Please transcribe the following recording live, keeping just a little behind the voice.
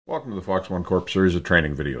Welcome to the Fox One Corp series of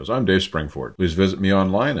training videos. I'm Dave Springford. Please visit me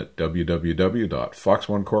online at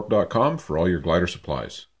www.foxonecorp.com for all your glider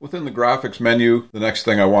supplies. Within the graphics menu, the next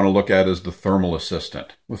thing I want to look at is the thermal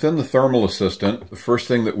assistant. Within the thermal assistant, the first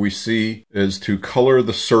thing that we see is to color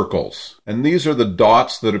the circles. And these are the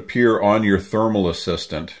dots that appear on your thermal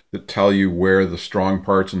assistant that tell you where the strong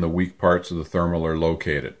parts and the weak parts of the thermal are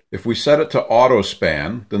located. If we set it to auto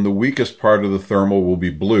span, then the weakest part of the thermal will be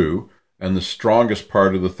blue, and the strongest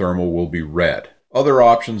part of the thermal will be red. Other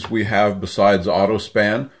options we have besides auto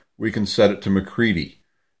span, we can set it to MCCReady,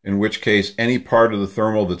 in which case any part of the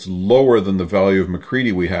thermal that's lower than the value of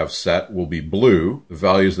MCCReady we have set will be blue, the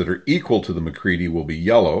values that are equal to the MCCReady will be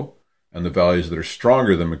yellow, and the values that are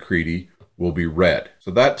stronger than MCCReady will be red.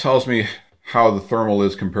 So that tells me how the thermal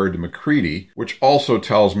is compared to MCCReady, which also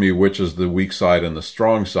tells me which is the weak side and the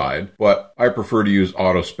strong side, but I prefer to use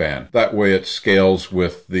auto span. That way it scales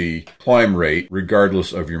with the climb rate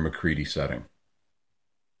regardless of your MCCReady setting.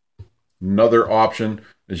 Another option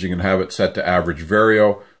is you can have it set to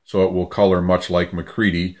Averagevario, so it will color much like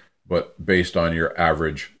MCCReady, but based on your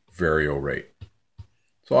Averagevario rate.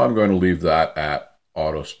 So I'm going to leave that at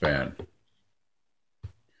auto span.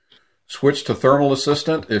 Switch to thermal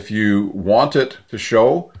assistant. If you want it to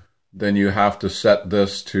show, then you have to set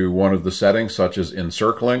this to one of the settings, such as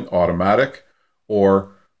encircling, automatic,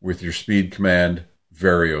 or with your speed command,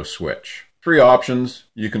 vario switch. Three options.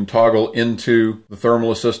 You can toggle into the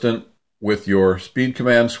thermal assistant with your speed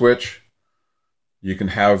command switch. You can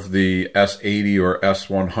have the S80 or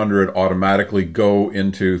S100 automatically go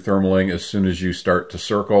into thermaling as soon as you start to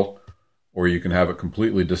circle, or you can have it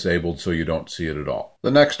completely disabled so you don't see it at all.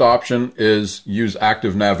 The next option is use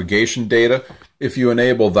active navigation data. If you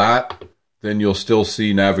enable that, then you'll still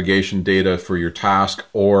see navigation data for your task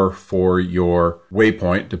or for your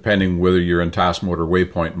waypoint, depending whether you're in task mode or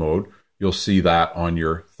waypoint mode. You'll see that on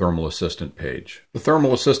your thermal assistant page. The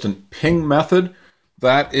thermal assistant ping method,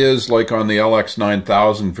 that is like on the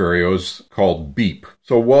LX9000 varios called beep.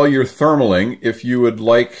 So while you're thermaling, if you would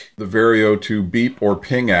like the vario to beep or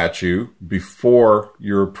ping at you before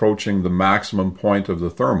you're approaching the maximum point of the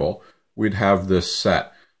thermal, we'd have this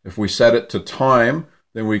set. If we set it to time,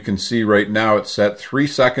 then we can see right now it's set 3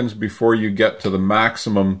 seconds before you get to the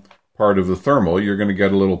maximum part of the thermal, you're going to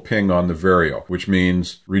get a little ping on the vario, which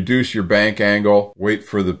means reduce your bank angle, wait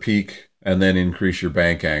for the peak, and then increase your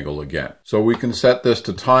bank angle again. So we can set this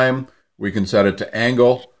to time, we can set it to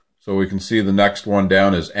angle, so we can see the next one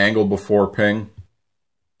down is angle before ping.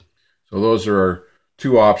 So those are our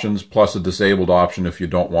two options, plus a disabled option if you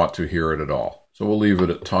don't want to hear it at all. So we'll leave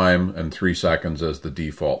it at time and 3 seconds as the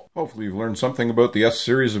default. Hopefully you've learned something about the S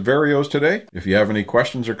series of varios today. If you have any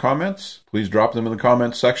questions or comments, please drop them in the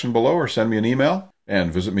comments section below or send me an email.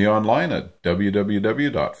 And visit me online at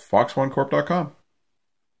www.foxonecorp.com.